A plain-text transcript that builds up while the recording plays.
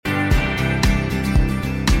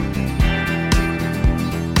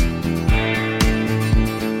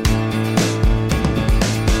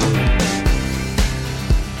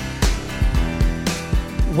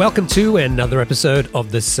Welcome to another episode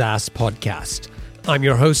of the SaaS podcast. I'm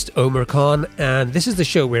your host, Omar Khan, and this is the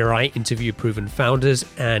show where I interview proven founders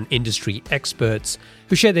and industry experts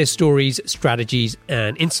who share their stories, strategies,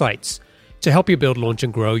 and insights to help you build, launch,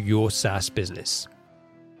 and grow your SaaS business.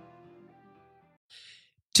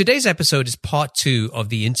 Today's episode is part 2 of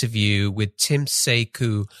the interview with Tim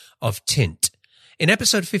Sekou of Tint. In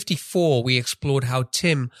episode 54, we explored how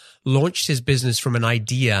Tim launched his business from an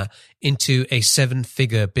idea into a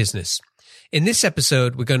 7-figure business. In this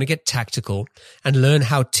episode, we're going to get tactical and learn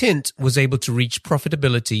how Tint was able to reach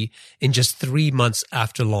profitability in just 3 months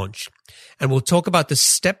after launch. And we'll talk about the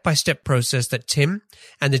step-by-step process that Tim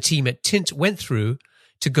and the team at Tint went through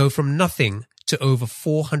to go from nothing to over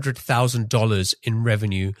 $400,000 in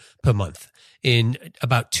revenue per month in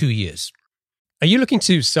about 2 years. Are you looking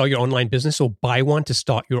to sell your online business or buy one to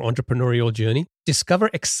start your entrepreneurial journey? Discover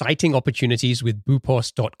exciting opportunities with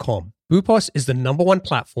Boopos.com. Boopos is the #1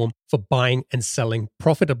 platform for buying and selling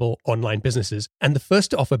profitable online businesses and the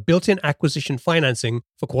first to offer built-in acquisition financing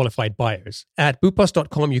for qualified buyers. At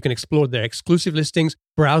Boopos.com, you can explore their exclusive listings,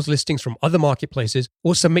 browse listings from other marketplaces,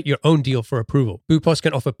 or submit your own deal for approval. Boopos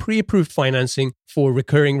can offer pre-approved financing for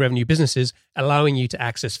recurring revenue businesses, allowing you to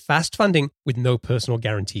access fast funding with no personal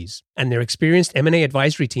guarantees. And their experienced M&A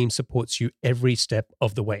advisory team supports you every step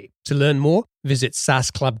of the way. To learn more, visit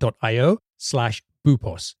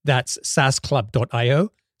saasclub.io/Boopos. That's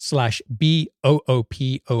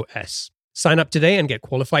saasclub.io/BOOPOS. Sign up today and get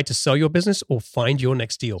qualified to sell your business or find your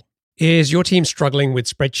next deal. Is your team struggling with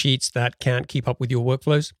spreadsheets that can't keep up with your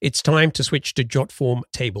workflows? It's time to switch to JotForm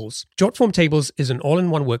Tables. JotForm Tables is an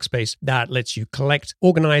all-in-one workspace that lets you collect,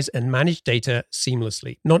 organize, and manage data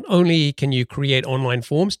seamlessly. Not only can you create online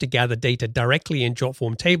forms to gather data directly in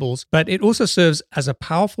JotForm Tables, but it also serves as a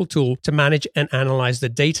powerful tool to manage and analyze the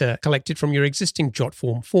data collected from your existing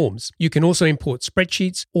JotForm forms. You can also import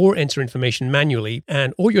spreadsheets or enter information manually,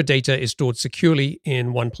 and all your data is stored securely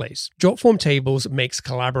in one place. JotForm Tables makes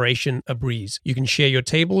collaboration a breeze. You can share your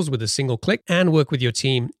tables with a single click and work with your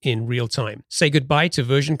team in real time. Say goodbye to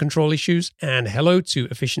version control issues and hello to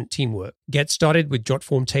efficient teamwork. Get started with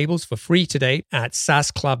JotForm Tables for free today at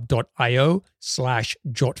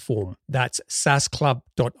saasclub.io/JotForm. That's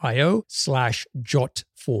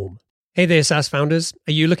saasclub.io/JotForm. Hey there, SaaS founders.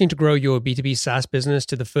 Are you looking to grow your B2B SaaS business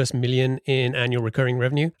to the first $1 million in annual recurring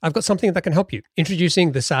revenue? I've got something that can help you.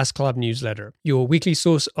 Introducing the SaaS Club newsletter, your weekly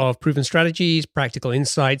source of proven strategies, practical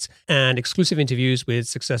insights, and exclusive interviews with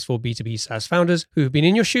successful B2B SaaS founders who've been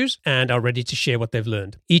in your shoes and are ready to share what they've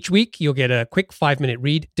learned. Each week, you'll get a quick 5-minute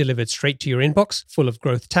read delivered straight to your inbox, full of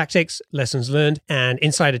growth tactics, lessons learned, and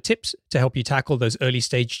insider tips to help you tackle those early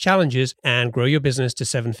stage challenges and grow your business to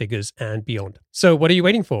 7 figures and beyond. So what are you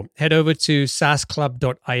waiting for? Head over to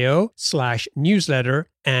saasclub.io/newsletter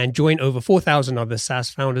and join over 4,000 other SaaS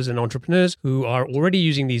founders and entrepreneurs who are already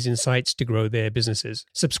using these insights to grow their businesses.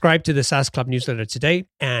 Subscribe to the SaaS Club newsletter today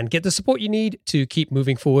and get the support you need to keep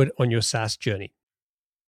moving forward on your SaaS journey.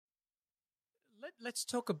 Let's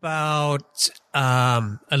talk about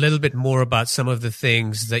a little bit more about some of the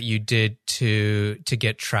things that you did to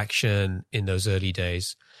get traction in those early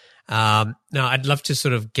days. Now, I'd love to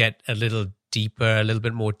sort of get a little deeper, a little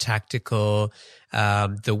bit more tactical.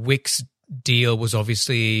 The Wix deal was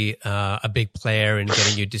obviously a big player in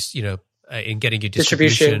getting you,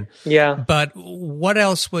 distribution. Yeah. But what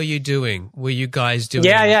else were you doing? Were you guys doing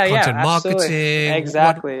content marketing?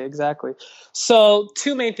 Exactly. So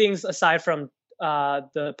 2 main things aside from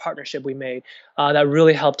the partnership we made that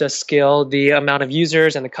really helped us scale the amount of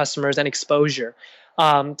users and the customers and exposure.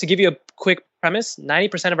 To give you a quick premise,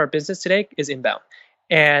 90% of our business today is inbound.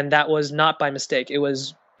 And that was not by mistake. It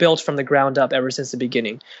was built from the ground up ever since the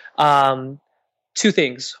beginning. 2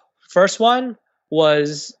 things. First one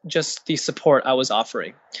was just the support I was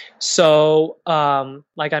offering. So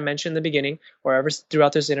like I mentioned in the beginning, or ever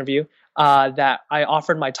throughout this interview, that I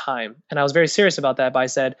offered my time. And I was very serious about that. But I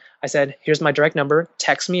said, here's my direct number.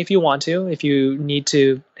 Text me if you want to. If you need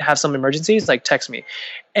to have some emergencies, text me.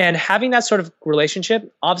 And having that sort of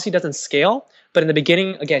relationship obviously doesn't scale. But in the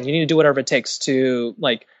beginning, again, you need to do whatever it takes to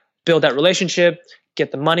build that relationship,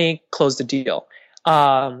 get the money, close the deal.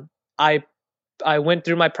 I went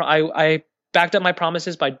through I backed up my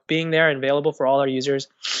promises by being there and available for all our users.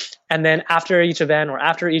 And then after each event or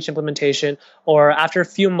after each implementation or after a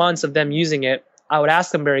few months of them using it, I would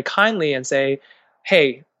ask them very kindly and say,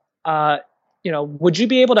 hey, would you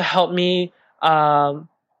be able to help me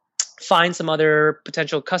find some other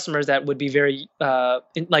potential customers that would be very,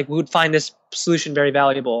 would find this solution very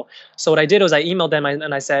valuable. So what I did was I emailed them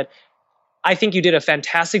and I said, I think you did a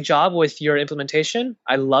fantastic job with your implementation.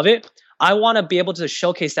 I love it. I want to be able to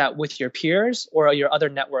showcase that with your peers or your other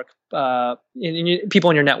network,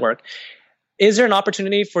 people in your network. Is there an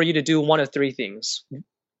opportunity for you to do one of three things?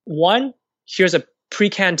 One, here's a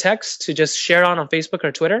pre-canned text to just share on Facebook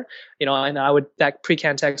or Twitter, and that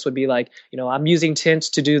pre-canned text would be like, I'm using Tint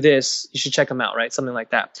to do this. You should check them out, right? Something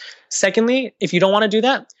like that. Secondly, if you don't want to do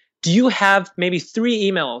that, do you have maybe 3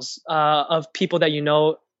 emails of people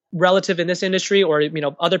that relative in this industry, or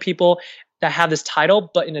other people that have this title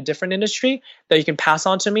but in a different industry that you can pass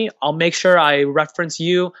on to me? I'll make sure I reference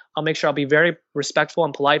you. I'll make sure I'll be very respectful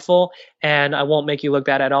and politeful, and I won't make you look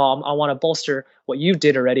bad at all. I want to bolster what you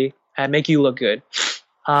did already and make you look good.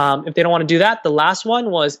 If they don't want to do that, the last one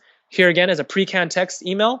was, here again is a pre-canned text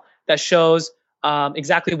email that shows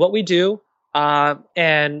exactly what we do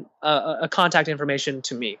and a contact information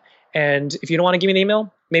to me. And if you don't want to give me an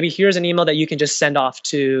email, maybe here's an email that you can just send off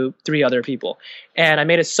to 3 other people. And I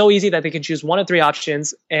made it so easy that they could choose one of 3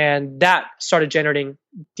 options, and that started generating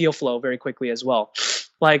deal flow very quickly as well.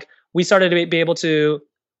 Like, we started to be able to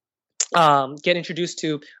get introduced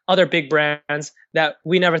to other big brands that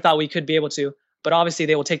we never thought we could be able to, but obviously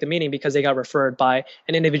they will take the meeting because they got referred by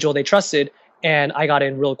an individual they trusted, and I got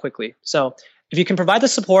in real quickly. So if you can provide the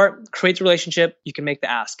support, create the relationship, you can make the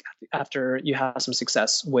ask after you have some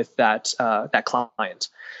success with that client.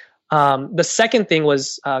 The second thing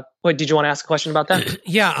was, did you want to ask a question about that?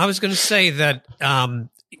 Yeah, I was going to say that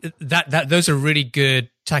that those are really good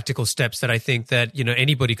tactical steps that I think that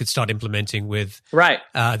anybody could start implementing with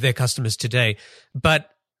their customers today. But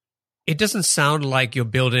it doesn't sound like you're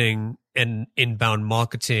building an inbound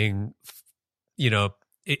marketing.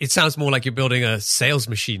 It sounds more like you're building a sales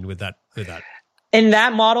machine with that. In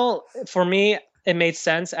that model, for me, it made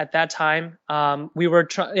sense at that time. We were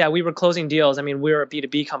closing deals. I mean, we were a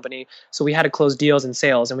B2B company, so we had to close deals and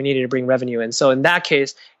sales, and we needed to bring revenue in. So in that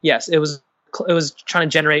case, yes, it was trying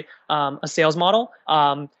to generate a sales model.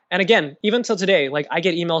 And again, even till today, like, I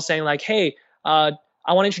get emails saying like, hey, I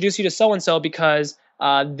want to introduce you to so-and-so because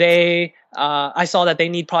I saw that they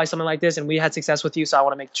need probably something like this, and we had success with you, so I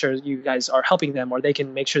want to make sure you guys are helping them, or they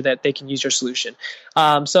can make sure that they can use your solution.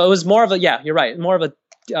 So it was more of you're right, more of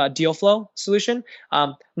a deal flow solution,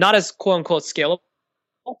 not as quote unquote scalable.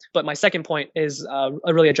 But my second point is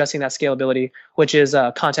really addressing that scalability, which is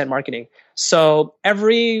content marketing. So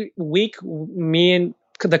every week, me and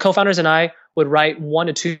the co-founders and I would write 1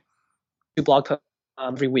 to 2 blog posts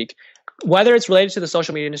every week, whether it's related to the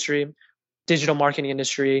social media industry, digital marketing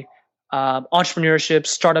industry, entrepreneurship,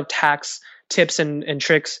 startup tax tips and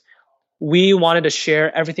tricks. We wanted to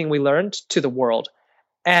share everything we learned to the world.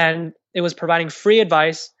 And it was providing free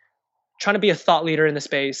advice, trying to be a thought leader in the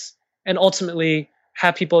space, and ultimately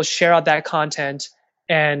have people share out that content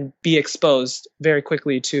and be exposed very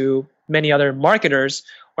quickly to many other marketers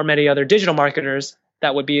or many other digital marketers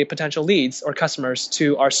that would be potential leads or customers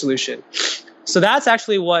to our solution. So that's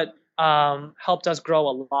actually what helped us grow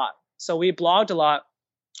a lot. So we blogged a lot.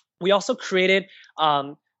 We also created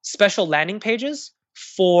special landing pages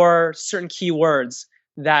for certain keywords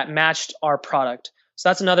that matched our product. So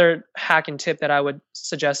that's another hack and tip that I would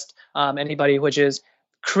suggest anybody, which is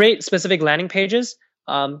create specific landing pages,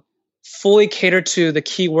 fully cater to the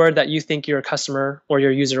keyword that you think your customer or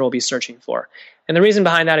your user will be searching for. And the reason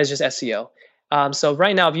behind that is just SEO. So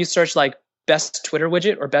right now, if you search like best Twitter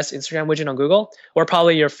widget or best Instagram widget on Google, we're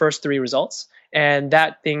probably your first 3 results. And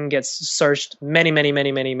that thing gets searched many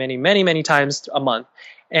times a month.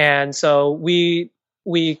 And so we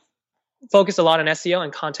focus a lot on SEO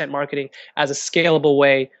and content marketing as a scalable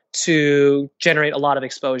way to generate a lot of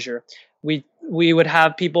exposure. We would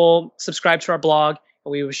have people subscribe to our blog,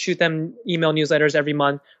 and we would shoot them email newsletters every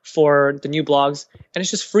month for the new blogs. And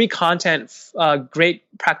it's just free content, great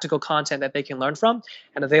practical content that they can learn from.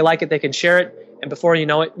 And if they like it, they can share it. And before you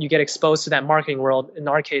know it, you get exposed to that marketing world, in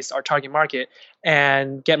our case, our target market,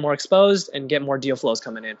 and get more exposed and get more deal flows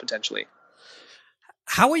coming in potentially.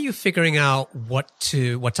 How are you figuring out what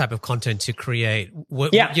type of content to create?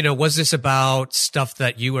 Was this about stuff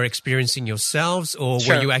that you were experiencing yourselves, or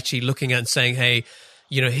Sure. were you actually looking at and saying, hey,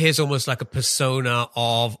 here's almost like a persona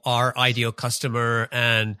of our ideal customer,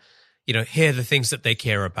 and, here are the things that they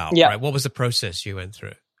care about, right? What was the process you went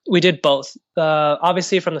through? We did both.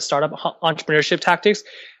 Obviously, from the startup entrepreneurship tactics,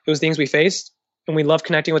 it was things we faced, and we love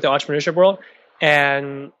connecting with the entrepreneurship world.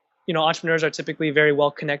 And entrepreneurs are typically very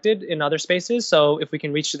well connected in other spaces. So if we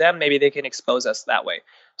can reach to them, maybe they can expose us that way.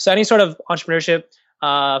 So any sort of entrepreneurship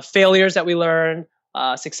failures that we learned,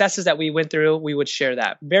 successes that we went through, we would share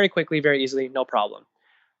that very quickly, very easily, no problem.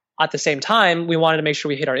 At the same time, we wanted to make sure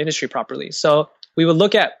we hit our industry properly. So we would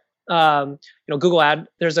look at Google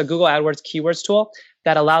There's a Google AdWords keywords tool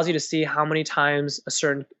that allows you to see how many times a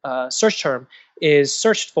certain search term is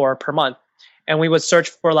searched for per month. And we would search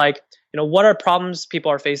for like, what are problems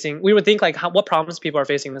people are facing? We would think like what problems people are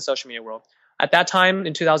facing in the social media world. At that time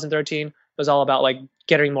in 2013, it was all about like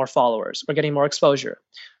getting more followers or getting more exposure.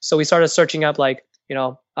 So we started searching up like,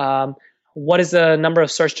 what is the number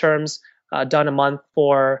of search terms done a month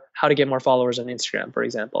for how to get more followers on Instagram, for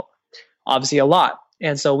example? Obviously a lot.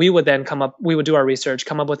 And so we would then we would do our research,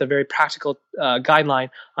 come up with a very practical guideline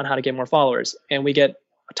on how to get more followers. And we get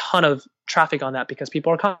a ton of traffic on that because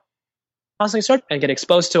people are constantly search and get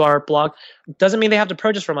exposed to our blog. Doesn't mean they have to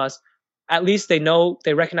purchase from us. At least they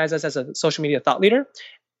recognize us as a social media thought leader,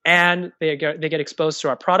 and they get exposed to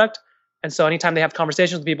our product. And so anytime they have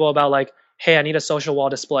conversations with people about like, hey, I need a social wall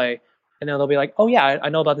display, and then they'll be like, oh yeah, I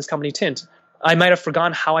know about this company Tint. I might have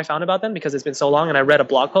forgotten how I found about them because it's been so long and I read a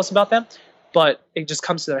blog post about them, but it just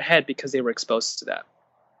comes to their head because they were exposed to that.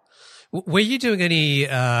 Were you doing any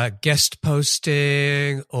guest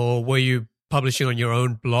posting, or were you publishing on your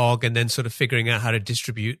own blog and then sort of figuring out how to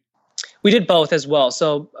distribute? We did both as well.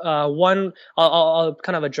 So one, I'll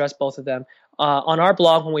kind of address both of them. On our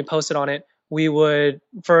blog, when we posted on it, we would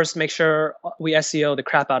first make sure we SEO the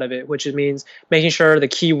crap out of it, which means making sure the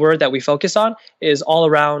keyword that we focus on is all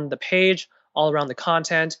around the page, all around the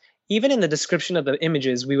content. Even in the description of the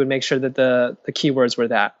images, we would make sure that the keywords were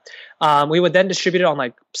that. We would then distribute it on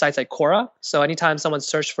like sites like Quora. So anytime someone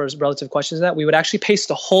searched for relative questions to that, we would actually paste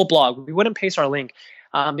the whole blog. We wouldn't paste our link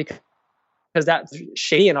because that's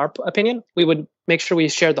shady in our opinion. We would make sure we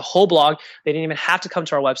shared the whole blog. They didn't even have to come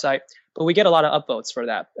to our website, but we get a lot of upvotes for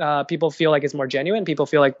that. People feel like it's more genuine. People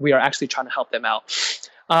feel like we are actually trying to help them out.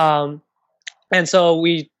 And so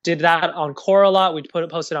we did that on Quora a lot. We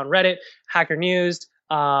posted on Reddit, Hacker News,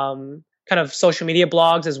 kind of social media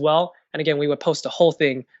blogs as well. And again, we would post the whole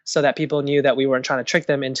thing so that people knew that we weren't trying to trick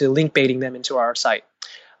them into link baiting them into our site.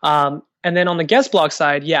 And then on the guest blog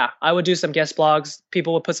side, yeah, I would do some guest blogs.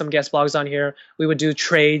 People would put some guest blogs on here. We would do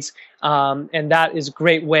trades. And that is a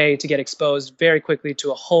great way to get exposed very quickly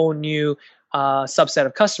to a whole new subset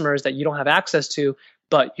of customers that you don't have access to,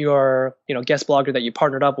 but your guest blogger that you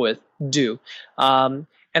partnered up with do. And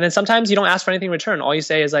then sometimes you don't ask for anything in return. All you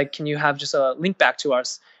say is like, can you have just a link back to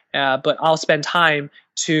us? But I'll spend time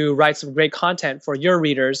to write some great content for your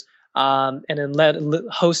readers and then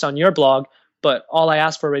host on your blog. But all I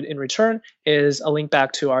ask for in return is a link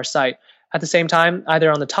back to our site. At the same time,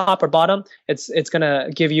 either on the top or bottom, it's going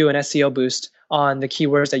to give you an SEO boost on the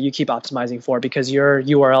keywords that you keep optimizing for because your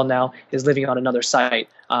URL now is living on another site.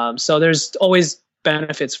 So there's always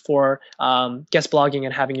benefits for guest blogging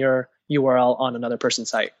and having your URL on another person's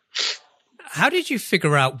site. How did you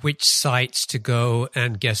figure out which sites to go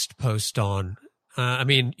and guest post on? I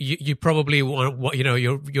mean, you probably want,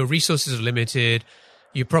 your resources are limited.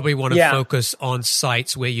 You probably want to focus on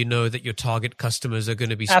sites where you know that your target customers are going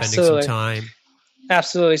to be spending some time.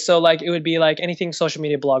 Absolutely. So like it would be like anything social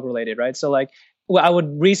media blog related, right? So like I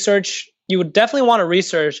would research, you would definitely want to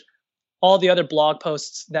research all the other blog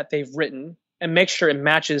posts that they've written and make sure it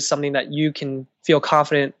matches something that you can feel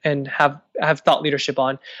confident and have thought leadership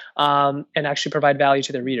on and actually provide value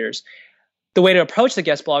to their readers. The way to approach the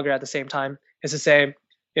guest blogger at the same time is to say,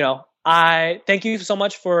 I thank you so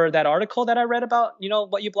much for that article that I read about,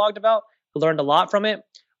 what you blogged about. I learned a lot from it.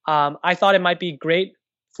 I thought it might be great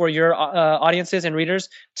for your audiences and readers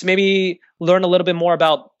to maybe learn a little bit more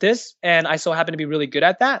about this. And I so happen to be really good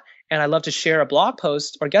at that. And I'd love to share a blog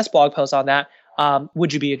post or guest blog post on that.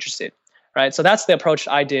 Would you be interested? Right. So that's the approach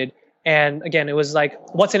I did. And again, it was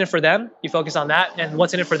like, what's in it for them? You focus on that. And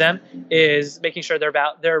what's in it for them is making sure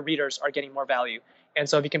their readers are getting more value. And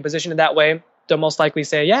so if you can position it that way, they'll most likely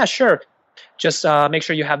say, yeah, sure. Just make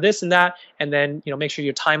sure you have this and that, and then make sure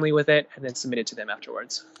you're timely with it, and then submit it to them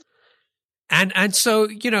afterwards. And so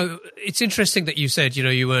it's interesting that you said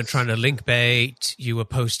you weren't trying to link bait. You were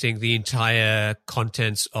posting the entire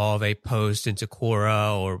contents of a post into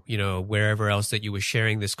Quora or wherever else that you were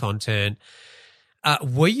sharing this content.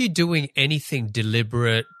 Were you doing anything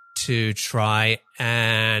deliberate to try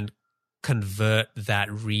and convert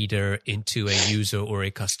that reader into a user or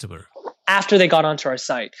a customer? After they got onto our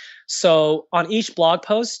site. So on each blog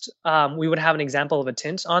post, we would have an example of a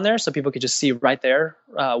tint on there so people could just see right there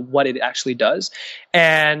what it actually does.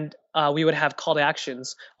 And we would have call to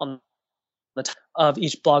actions on the top of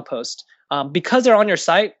each blog post. Because they're on your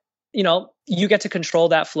site, you get to control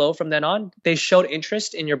that flow from then on. They showed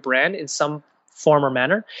interest in your brand in some form or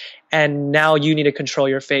manner. And now you need to control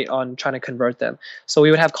your fate on trying to convert them. So we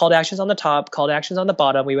would have call to actions on the top, call to actions on the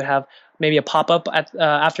bottom. We would have maybe a pop-up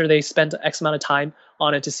after they spent X amount of time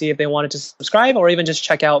on it to see if they wanted to subscribe or even just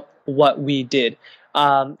check out what we did.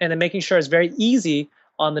 and then making sure it's very easy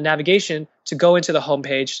on the navigation to go into the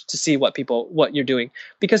homepage to see what you're doing.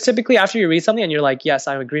 Because typically after you read something and you're like, yes,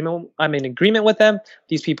 I'm in agreement with them.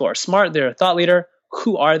 These people are smart. They're a thought leader.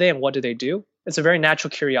 Who are they and what do they do? It's a very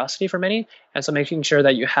natural curiosity for many. And so making sure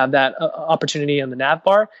that you have that opportunity in the nav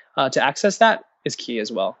bar to access that is key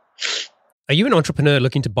as well. Are you an entrepreneur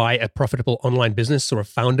looking to buy a profitable online business or a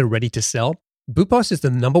founder ready to sell? Boopos is the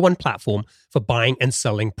 #1 platform for buying and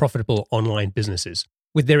selling profitable online businesses.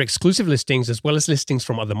 With their exclusive listings, as well as listings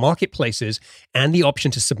from other marketplaces, and the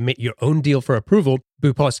option to submit your own deal for approval,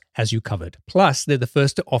 Boopos has you covered. Plus, they're the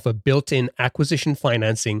first to offer built-in acquisition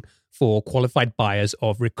financing for qualified buyers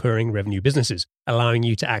of recurring revenue businesses, allowing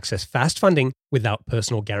you to access fast funding without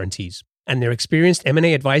personal guarantees. And their experienced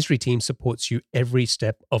M&A advisory team supports you every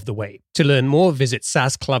step of the way. To learn more, visit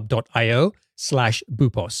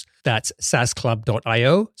saasclub.io/Boopos. That's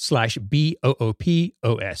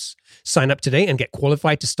saasclub.io/BOOPOS. Sign up today and get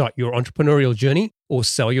qualified to start your entrepreneurial journey or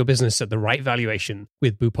sell your business at the right valuation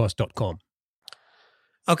with Boopos.com.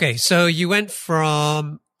 Okay, so you went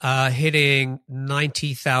from hitting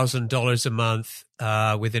 $90,000 a month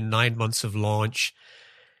within 9 months of launch.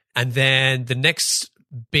 And then the next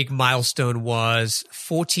big milestone was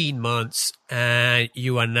 14 months, and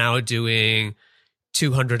you are now doing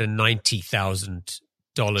 $290,000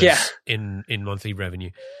 in monthly revenue.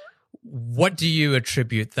 What do you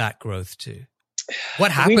attribute that growth to?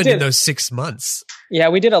 What happened in those 6 months? Yeah,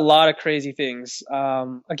 we did a lot of crazy things.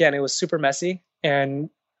 Again, it was super messy, and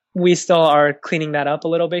we still are cleaning that up a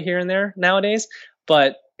little bit here and there nowadays.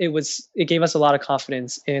 But it gave us a lot of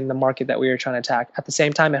confidence in the market that we were trying to attack. At the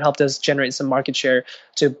same time, it helped us generate some market share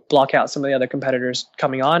to block out some of the other competitors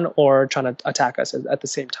coming on or trying to attack us at the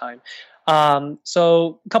same time.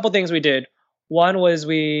 So a couple things we did. One was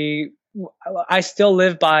I still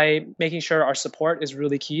live by making sure our support is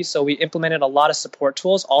really key. So we implemented a lot of support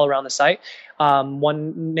tools all around the site.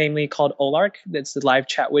 One namely called Olark. That's the live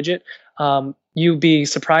chat widget. You'd be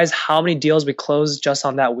surprised how many deals we closed just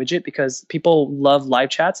on that widget because people love live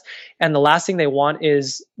chats. And the last thing they want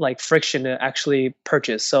is like friction to actually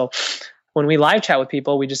purchase. So when we live chat with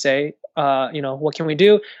people, we just say, what can we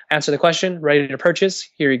do? Answer the question, ready to purchase.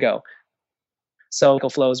 Here you go. So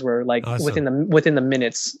flows were like awesome. within the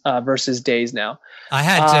minutes versus days now. I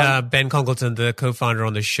had Ben Congleton, the co-founder,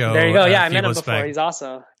 on the show. There you go. Yeah, I met him before. Back. He's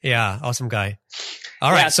awesome. Yeah, awesome guy.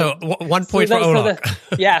 All right, so 1 point for Olark.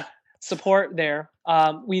 Yeah, support there.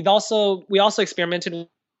 We also experimented with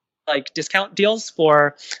like discount deals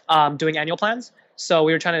for doing annual plans. So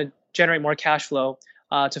we were trying to generate more cash flow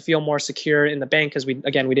to feel more secure in the bank because we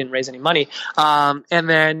didn't raise any money, and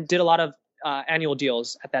then did a lot of annual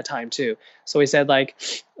deals at that time too. So we said like,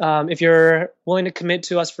 if you're willing to commit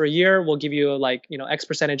to us for a year, we'll give you X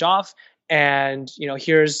percentage off. And,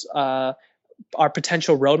 here's our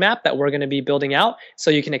potential roadmap that we're going to be building out. So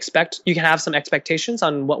you can have some expectations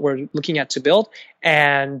on what we're looking at to build.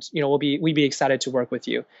 And, we'd be excited to work with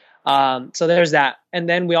you. So there's that. And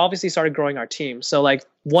then we obviously started growing our team. So like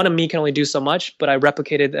one of me can only do so much, but I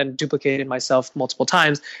replicated and duplicated myself multiple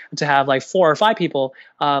times to have like 4 or 5 people,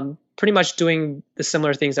 pretty much doing the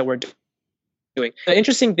similar things that we're doing. The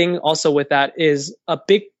interesting thing also with that is a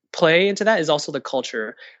big play into that is also the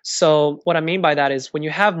culture. So what I mean by that is when you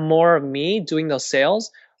have more of me doing those sales,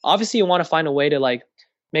 obviously you want to find a way to like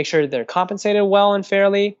make sure they're compensated well and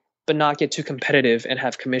fairly, but not get too competitive and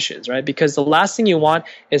have commissions, right? Because the last thing you want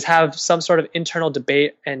is have some sort of internal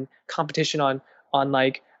debate and competition on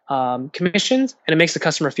commissions, and it makes the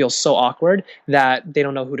customer feel so awkward that they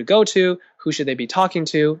don't know who to go to, who should they be talking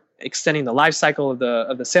to, extending the life cycle of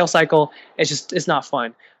the sales cycle. It's not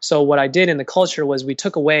fun. So what I did in the culture was we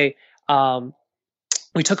took away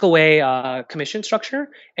commission structure,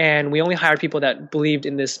 and we only hired people that believed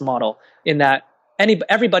in this model, in that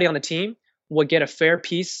everybody on the team would get a fair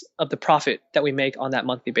piece of the profit that we make on that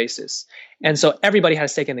monthly basis. And so everybody had a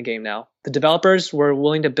stake in the game now. The developers were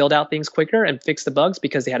willing to build out things quicker and fix the bugs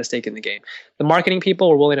because they had a stake in the game. The marketing people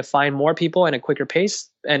were willing to find more people in a quicker pace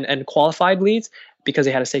and qualified leads because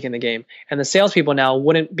they had a stake in the game. And the salespeople now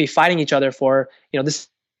wouldn't be fighting each other for, this is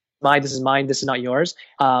mine, this is not yours,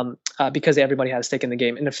 because everybody had a stake in the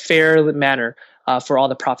game in a fair manner for all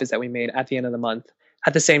the profits that we made at the end of the month.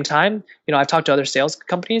 At the same time, I've talked to other sales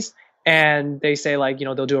companies, and they say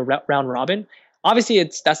they'll do a round robin. Obviously,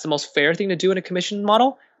 that's the most fair thing to do in a commission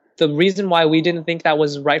model. The reason why we didn't think that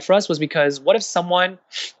was right for us was because what if someone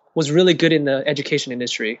was really good in the education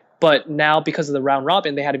industry, but now because of the round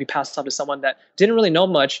robin, they had to be passed off to someone that didn't really know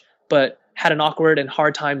much, but had an awkward and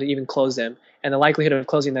hard time to even close them. And the likelihood of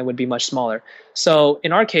closing them would be much smaller. So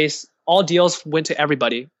in our case, all deals went to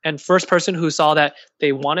everybody. And first person who saw that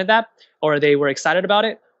they wanted that, or they were excited about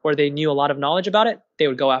it, or they knew a lot of knowledge about it, they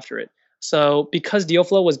would go after it. So because deal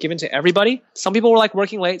flow was given to everybody, some people were like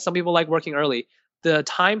working late, some people like working early. The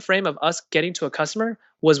time frame of us getting to a customer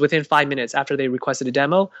was within 5 minutes after they requested a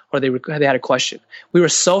demo or they had a question. We were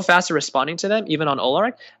so fast at responding to them, even on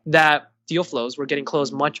Olark, that deal flows were getting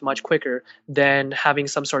closed much, much quicker than having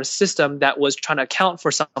some sort of system that was trying to account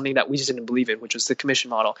for something that we just didn't believe in, which was the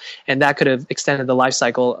commission model. And that could have extended the life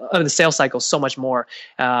cycle of the sales cycle so much more.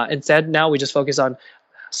 Instead, now we just focus on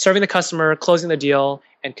serving the customer, closing the deal,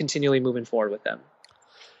 and continually moving forward with them.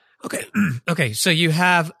 Okay. Okay. So you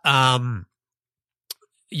have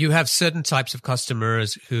certain types of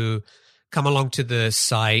customers who come along to the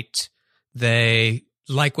site. They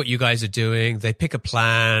like what you guys are doing. They pick a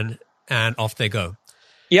plan and off they go.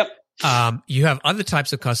 Yep. You have other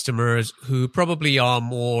types of customers who probably are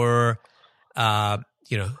more,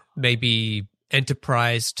 maybe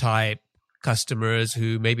enterprise type customers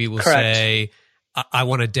who maybe will Correct. say, I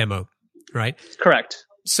want a demo, right? Correct.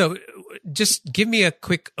 So just give me a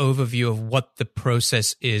quick overview of what the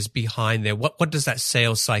process is behind there. What does that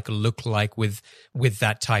sales cycle look like with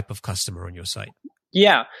that type of customer on your site?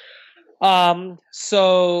 Yeah.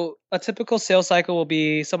 So a typical sales cycle will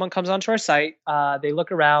be someone comes onto our site, they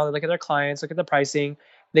look around, they look at their clients, look at the pricing,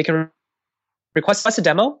 they can request us a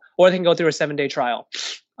demo, or they can go through a 7-day trial,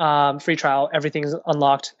 free trial, everything's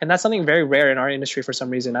unlocked. And that's something very rare in our industry for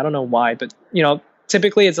some reason. I don't know why, but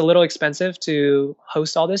typically it's a little expensive to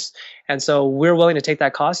host all this. And so we're willing to take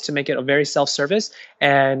that cost to make it a very self-service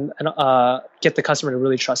and get the customer to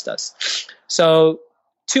really trust us. So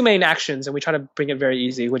 2 main actions, and we try to bring it very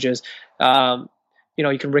easy, which is,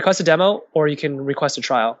 you can request a demo or you can request a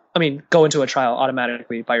trial. Go into a trial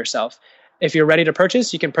automatically by yourself. If you're ready to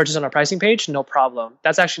purchase, you can purchase on our pricing page, no problem.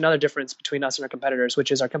 That's actually another difference between us and our competitors,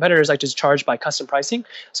 which is our competitors like to charge by custom pricing.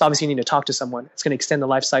 So obviously you need to talk to someone. It's going to extend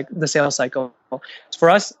the sales cycle. For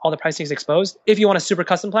us, all the pricing is exposed. If you want a super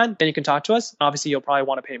custom plan, then you can talk to us. Obviously, you'll probably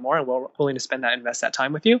want to pay more, and we're willing to invest that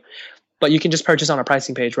time with you. But you can just purchase on our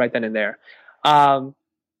pricing page right then and there.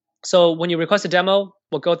 So when you request a demo,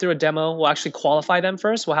 we'll go through a demo. We'll actually qualify them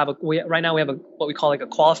first. Right now we have what we call like a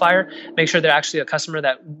qualifier. Make sure they're actually a customer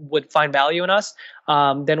that would find value in us.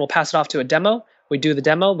 Then we'll pass it off to a demo. We do the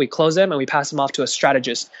demo, we close them, and we pass them off to a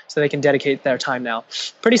strategist so they can dedicate their time now.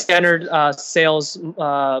 Pretty standard sales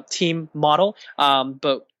team model,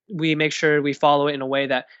 but we make sure we follow it in a way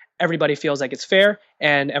that everybody feels like it's fair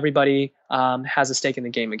and everybody has a stake in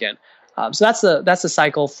the game again. So that's the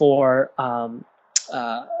cycle for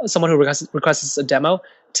someone who requests a demo.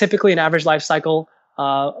 Typically, an average sales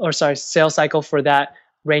cycle for that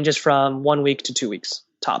ranges from 1 week to 2 weeks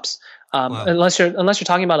tops. Wow. Unless you're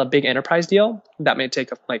talking about a big enterprise deal, that may take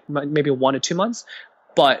maybe 1 to 2 months.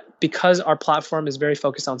 But because our platform is very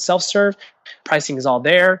focused on self-serve, pricing is all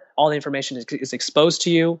there, all the information is exposed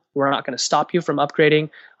to you. We're not going to stop you from upgrading.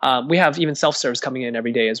 We have even self-serves coming in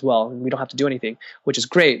every day as well, and we don't have to do anything, which is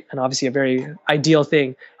great, and obviously a very ideal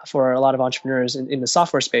thing for a lot of entrepreneurs in the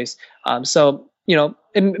software space.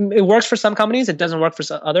 It works for some companies. It doesn't work for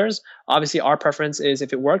others. Obviously, our preference is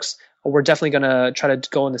if it works, we're definitely going to try to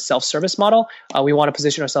go in the self-service model. We want to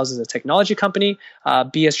position ourselves as a technology company,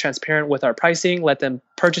 be as transparent with our pricing, let them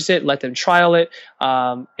purchase it, let them trial it,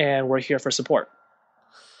 and we're here for support.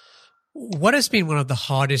 What has been one of the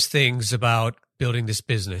hardest things about building this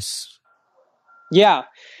business? Yeah,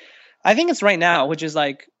 I think it's right now, which is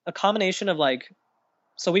like a combination of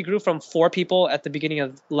so we grew from 4 people at the beginning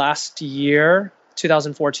of last year,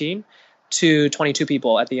 2014, to 22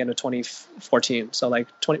 people at the end of 2014. So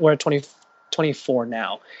we're at 24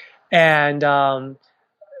 now. And,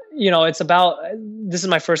 it's about, this is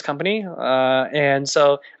my first company. And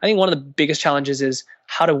so I think one of the biggest challenges is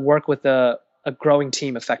how to work with a growing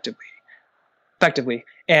team effectively.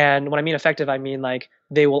 And when I mean effective, I mean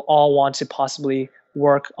they will all want to possibly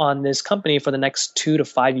work on this company for the next 2 to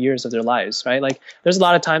 5 years of their lives, right? There's a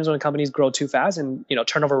lot of times when companies grow too fast and,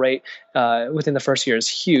 turnover rate within the first year is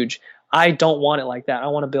huge. I don't want it like that. I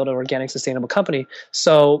want to build an organic, sustainable company.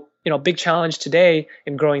 So, big challenge today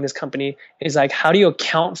in growing this company is how do you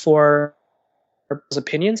account for people's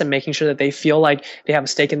opinions and making sure that they feel like they have a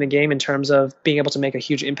stake in the game in terms of being able to make a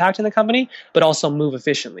huge impact in the company, but also move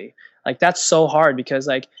efficiently. That's so hard because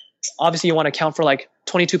obviously you want to account for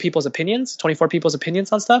 22 people's opinions, 24 people's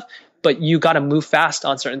opinions on stuff, but you got to move fast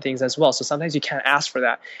on certain things as well. So sometimes you can't ask for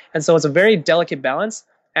that. And so it's a very delicate balance.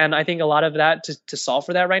 And I think a lot of that to solve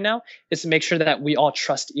for that right now is to make sure that we all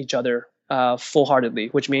trust each other full-heartedly,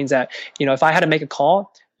 which means that, if I had to make a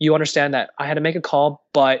call, you understand that I had to make a call,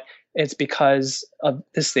 but it's because of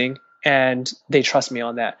this thing and they trust me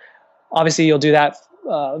on that. Obviously, you'll do that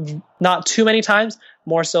not too many times.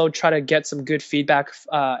 More so, try to get some good feedback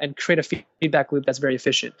and create a feedback loop that's very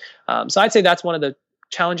efficient. So I'd say that's one of the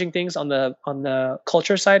challenging things on the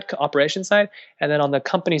culture side, operation side, and then on the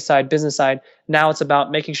company side, business side. Now it's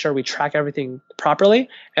about making sure we track everything properly,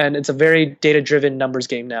 and it's a very data-driven numbers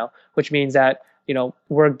game now, which means that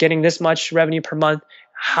we're getting this much revenue per month.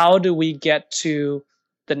 How do we get to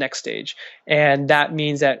the next stage? And that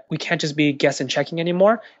means that we can't just be guessing checking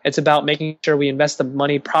anymore. It's about making sure we invest the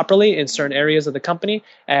money properly in certain areas of the company,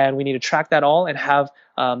 and we need to track that all and have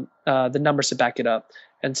the numbers to back it up.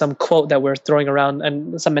 And some quote that we're throwing around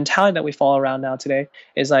and some mentality that we follow around now today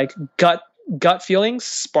is like gut feelings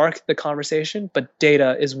spark the conversation, but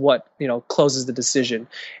data is what closes the decision.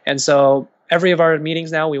 And so every of our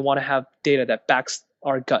meetings now, we want to have data that backs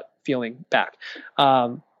our gut feeling back.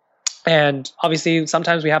 And obviously,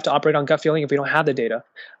 sometimes we have to operate on gut feeling if we don't have the data.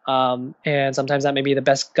 And sometimes that may be the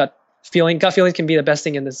best gut feeling. Gut feelings can be the best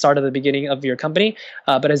thing in the start of the beginning of your company.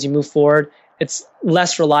 But as you move forward, it's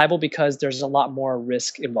less reliable because there's a lot more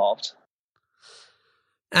risk involved.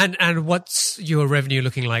 And what's your revenue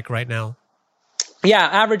looking like right now? Yeah,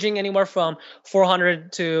 averaging anywhere from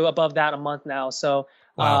 400 to above that a month now. So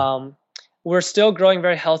wow. We're still growing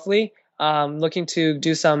very healthily. Looking to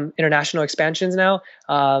do some international expansions now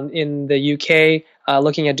in the UK,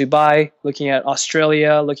 looking at Dubai, looking at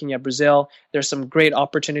Australia, looking at Brazil. There's some great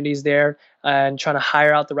opportunities there, and trying to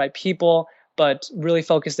hire out the right people, but really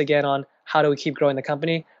focused again on how do we keep growing the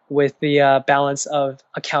company with the balance of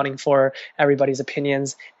accounting for everybody's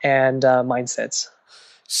opinions and mindsets.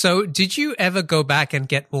 So did you ever go back and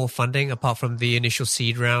get more funding apart from the initial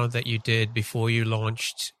seed round that you did before you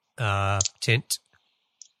launched Tint?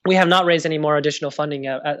 We have not raised any more additional funding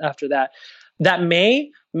after that. That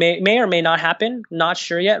may or may not happen. Not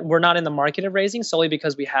sure yet. We're not in the market of raising solely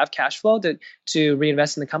because we have cash flow to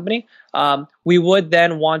reinvest in the company. We would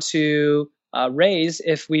then want to raise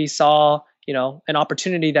if we saw an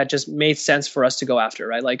opportunity that just made sense for us to go after.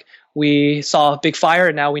 Right, like we saw a big fire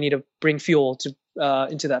and now we need to bring fuel to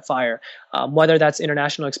into that fire. Whether that's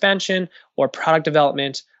international expansion or product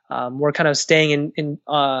development. We're kind of staying in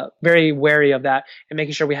very wary of that and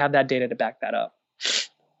making sure we have that data to back that up.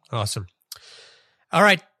 Awesome. All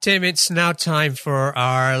right, Tim, it's now time for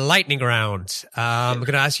our lightning round. I'm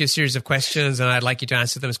going to ask you a series of questions and I'd like you to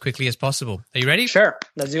answer them as quickly as possible. Are you ready? Sure.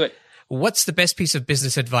 Let's do it. What's the best piece of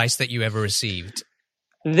business advice that you ever received?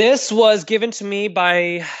 This was given to me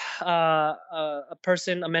by a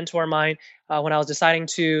mentor of mine, when I was deciding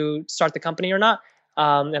to start the company or not,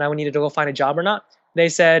 and I needed to go find a job or not. They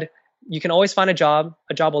said, you can always find a job.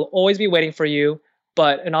 A job will always be waiting for you,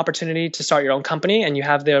 but an opportunity to start your own company and you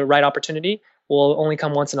have the right opportunity will only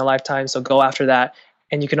come once in a lifetime. So go after that.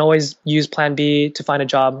 And you can always use plan B to find a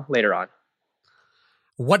job later on.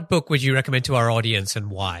 What book would you recommend to our audience and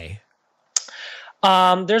why?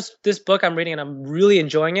 There's this book I'm reading and I'm really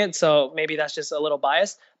enjoying it. So maybe that's just a little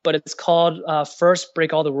biased, but it's called First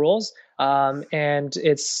Break All the Rules. And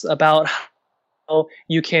it's about how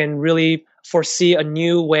you can really foresee a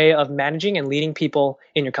new way of managing and leading people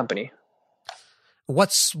in your company.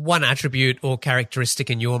 What's one attribute or characteristic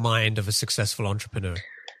in your mind of a successful entrepreneur?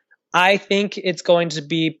 I think it's going to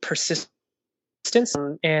be persistence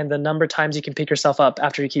and the number of times you can pick yourself up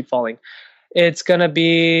after you keep falling. It's going to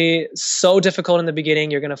be so difficult in the beginning.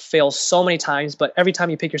 You're going to fail so many times, but every time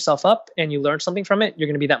you pick yourself up and you learn something from it, you're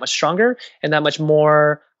going to be that much stronger and that much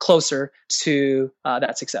more closer to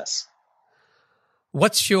that success.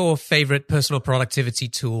 What's your favorite personal productivity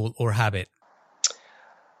tool or habit?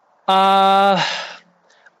 I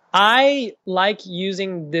like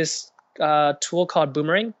using this tool called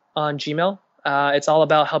Boomerang on Gmail. It's all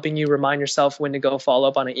about helping you remind yourself when to go follow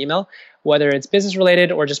up on an email, whether it's business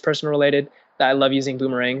related or just personal related. I love using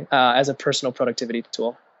Boomerang as a personal productivity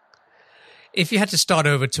tool. If you had to start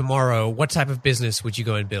over tomorrow, what type of business would you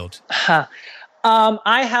go and build?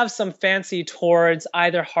 I have some fancy towards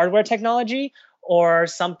either hardware technology or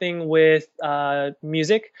something with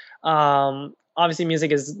music. Obviously,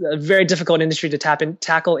 music is a very difficult industry to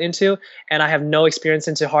tackle into, and I have no experience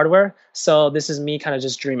into hardware. So this is me kind of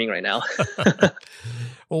just dreaming right now.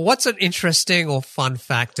 Well, what's an interesting or fun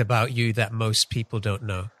fact about you that most people don't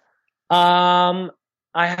know? I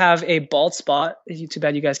have a bald spot. Too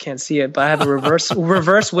bad you guys can't see it, but I have a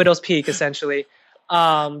reverse widow's peak, essentially.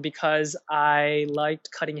 Because I liked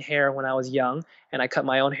cutting hair when I was young, and I cut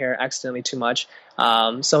my own hair accidentally too much.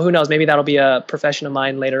 So who knows? Maybe that'll be a profession of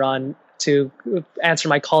mine later on to answer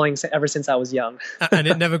my callings ever since I was young. And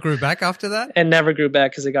it never grew back after that? It never grew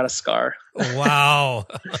back because it got a scar. Wow.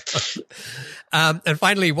 And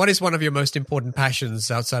finally, what is one of your most important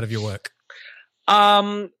passions outside of your work?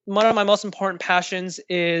 One of my most important passions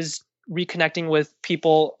is reconnecting with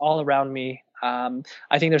people all around me.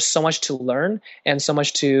 I think there's so much to learn and so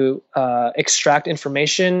much to extract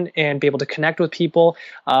information and be able to connect with people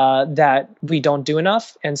that we don't do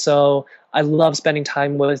enough. And so I love spending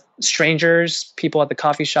time with strangers, people at the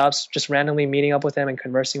coffee shops, just randomly meeting up with them and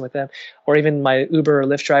conversing with them, or even my Uber or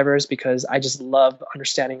Lyft drivers, because I just love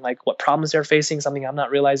understanding like what problems they're facing, something I'm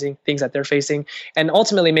not realizing, things that they're facing. And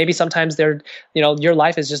ultimately, maybe sometimes your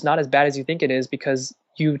life is just not as bad as you think it is because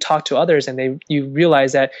you talk to others and you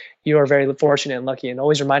realize that you are very fortunate and lucky, and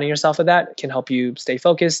always reminding yourself of that can help you stay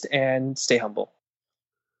focused and stay humble.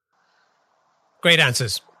 Great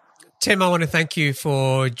answers. Tim, I want to thank you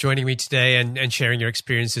for joining me today and sharing your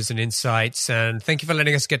experiences and insights. And thank you for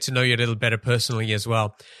letting us get to know you a little better personally as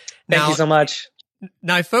well. Thank you so much.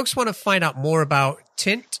 Now, if folks want to find out more about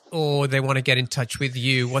Tint or they want to get in touch with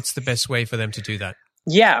you, what's the best way for them to do that?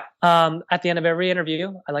 Yeah. At the end of every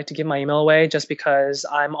interview, I like to give my email away just because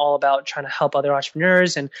I'm all about trying to help other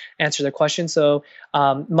entrepreneurs and answer their questions. So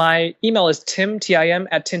my email is tim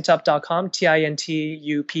at tintup.com,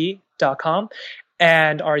 tintup.com.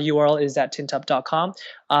 And our URL is at tintup.com.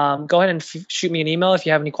 Go ahead and shoot me an email if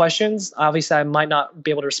you have any questions. Obviously, I might not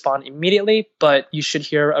be able to respond immediately, but you should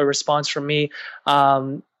hear a response from me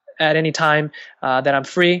at any time that I'm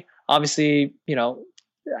free. Obviously,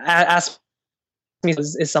 ask me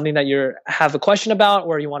is something that you have a question about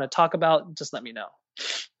or you want to talk about, just let me know.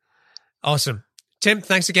 Awesome. Tim,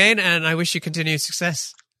 thanks again, and I wish you continued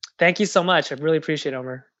success. Thank you so much. I really appreciate it,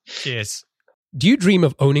 Omer. Cheers. Do you dream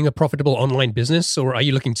of owning a profitable online business, or are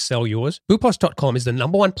you looking to sell yours? Boopos.com is the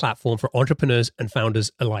 #1 platform for entrepreneurs and founders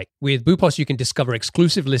alike. With Boopos, you can discover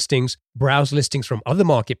exclusive listings, browse listings from other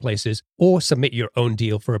marketplaces, or submit your own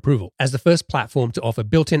deal for approval. As the first platform to offer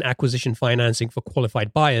built-in acquisition financing for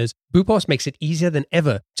qualified buyers, Boopos makes it easier than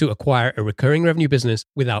ever to acquire a recurring revenue business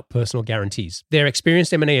without personal guarantees. Their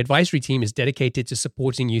experienced M&A advisory team is dedicated to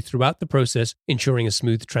supporting you throughout the process, ensuring a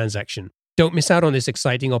smooth transaction. Don't miss out on this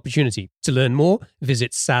exciting opportunity. To learn more,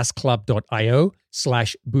 visit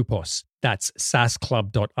saasclub.io/Boopos. That's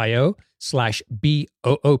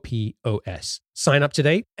saasclub.io/BOOPOS. Sign up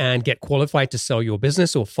today and get qualified to sell your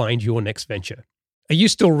business or find your next venture. Are you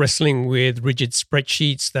still wrestling with rigid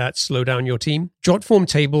spreadsheets that slow down your team? Jotform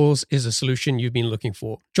Tables is a solution you've been looking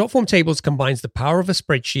for. Jotform Tables combines the power of a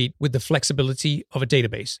spreadsheet with the flexibility of a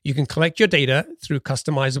database. You can collect your data through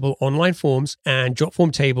customizable online forms, and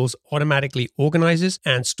Jotform Tables automatically organizes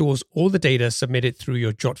and stores all the data submitted through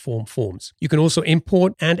your Jotform forms. You can also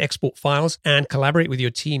import and export files and collaborate with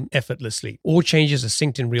your team effortlessly. All changes are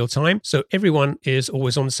synced in real time, so everyone is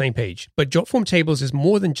always on the same page. But Jotform Tables is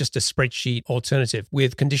more than just a spreadsheet alternative.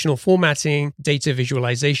 With conditional formatting, data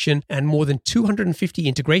visualization, and more than 250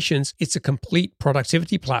 integrations, it's a complete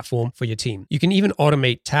productivity platform for your team. You can even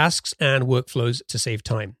automate tasks and workflows to save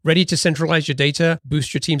time. Ready to centralize your data,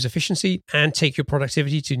 boost your team's efficiency, and take your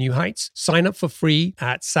productivity to new heights? Sign up for free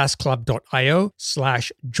at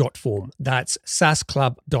saasclub.io/Jotform. That's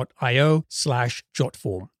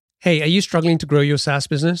saasclub.io/Jotform. Hey, are you struggling to grow your SaaS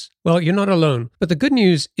business? Well, you're not alone. But the good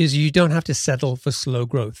news is you don't have to settle for slow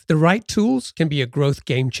growth. The right tools can be a growth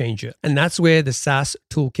game changer. And that's where the SaaS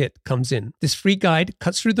Toolkit comes in. This free guide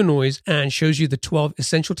cuts through the noise and shows you the 12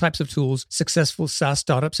 essential types of tools successful SaaS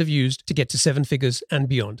startups have used to get to 7 figures and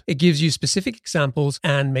beyond. It gives you specific examples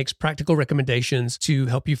and makes practical recommendations to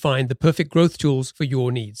help you find the perfect growth tools for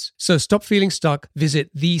your needs. So stop feeling stuck.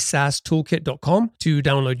 Visit thesaastoolkit.com to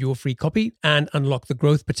download your free copy and unlock the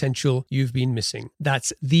growth potential you've been missing.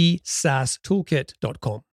 That's thesaastoolkit.com.